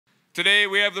Today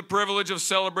we have the privilege of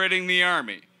celebrating the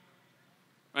Army,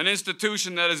 an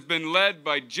institution that has been led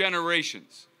by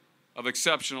generations of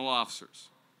exceptional officers.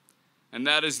 And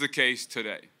that is the case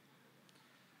today.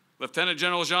 Lieutenant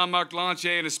General Jean-Marc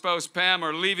Lantier and his spouse Pam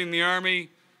are leaving the Army,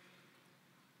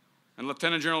 and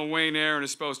Lieutenant General Wayne Eyre and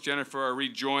his spouse Jennifer are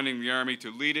rejoining the Army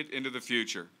to lead it into the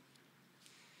future.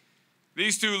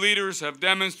 These two leaders have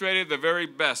demonstrated the very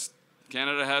best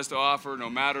Canada has to offer, no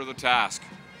matter the task,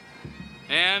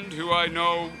 and who I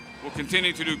know will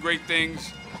continue to do great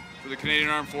things for the Canadian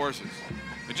Armed Forces.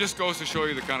 It just goes to show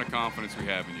you the kind of confidence we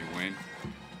have in you, Wayne.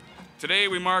 Today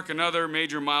we mark another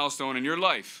major milestone in your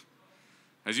life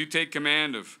as you take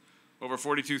command of over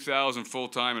 42,000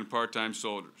 full-time and part-time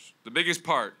soldiers, the biggest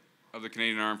part of the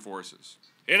Canadian Armed Forces.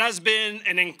 It has been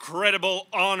an incredible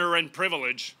honor and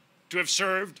privilege to have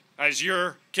served as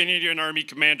your Canadian Army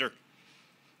commander.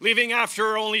 Leaving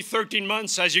after only 13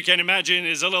 months, as you can imagine,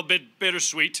 is a little bit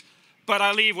bittersweet, but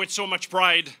I leave with so much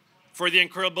pride for the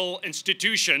incredible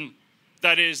institution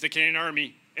that is the Canadian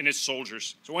Army and its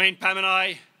soldiers. So Wayne, Pam and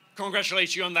I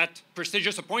congratulate you on that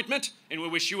prestigious appointment, and we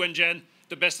wish you and Jen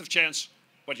the best of chance,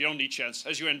 but you don't need chance,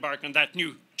 as you embark on that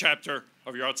new chapter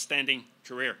of your outstanding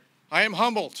career. I am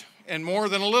humbled and more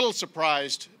than a little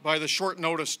surprised by the short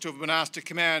notice to have been asked to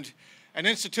command an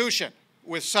institution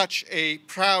with such a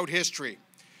proud history,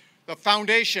 the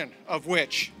foundation of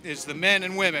which is the men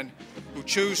and women who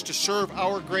choose to serve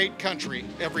our great country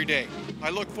every day. I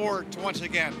look forward to once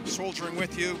again soldiering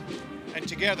with you, and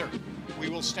together we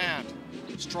will stand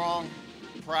strong,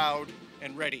 proud,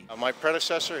 and ready. My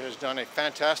predecessor has done a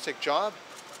fantastic job,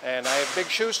 and I have big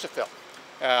shoes to fill.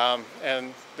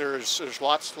 And there's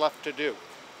lots left to do.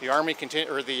 The Army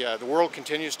the world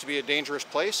continues to be a dangerous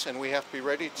place, and we have to be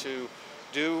ready to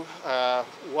do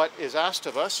what is asked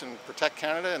of us and protect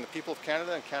Canada and the people of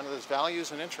Canada and Canada's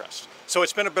values and interests. So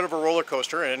it's been a bit of a roller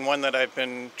coaster, and one that I've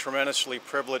been tremendously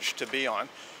privileged to be on.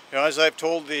 You know, as I've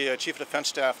told the Chief of Defence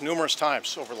Staff numerous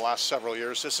times over the last several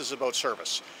years, this is about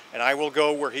service. And I will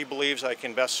go where he believes I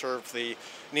can best serve the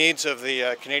needs of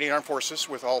the Canadian Armed Forces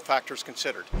with all factors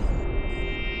considered.